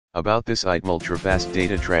About this item, ultra-fast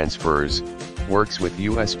data transfers, works with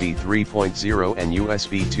USB 3.0 and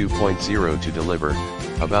USB 2.0 to deliver,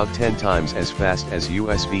 about 10 times as fast as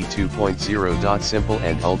USB 2.0. Simple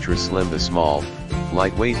and ultra slim. The small,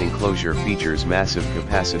 lightweight enclosure features massive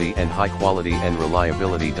capacity and high quality and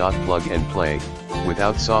reliability. Plug and play,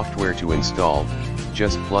 without software to install,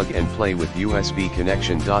 just plug and play with USB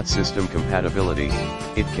connection. System compatibility,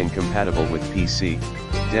 it can compatible with PC,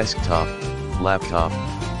 desktop, laptop,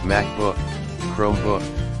 MacBook, Chromebook,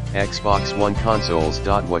 Xbox One consoles.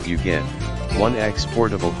 What you get: 1x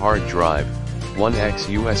portable hard drive, 1x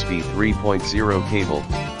USB 3.0 cable,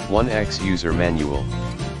 1x user manual.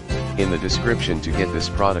 In the description to get this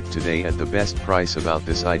product today at the best price. About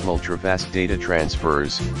this item, ultra-fast data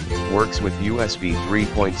transfers, works with USB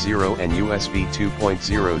 3.0 and USB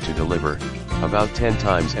 2.0 to deliver, about 10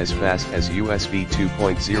 times as fast as USB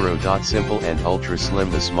 2.0. Simple and ultra slim.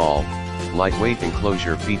 The small, lightweight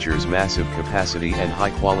enclosure features massive capacity and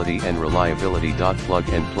high quality and reliability. Plug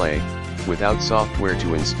and play, without software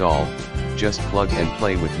to install, just plug and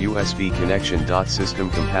play with USB connection. System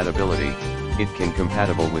compatibility, it can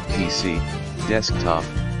compatible with PC, desktop,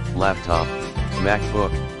 laptop,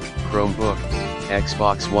 MacBook, Chromebook,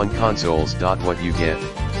 Xbox One consoles. What you get: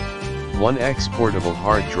 1x portable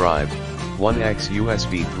hard drive, 1x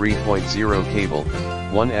USB 3.0 cable,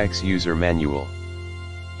 1x user manual.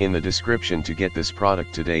 In the description to get this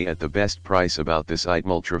product today at the best price. About this item,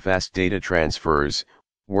 ultra-fast data transfers,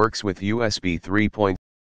 works with USB 3.0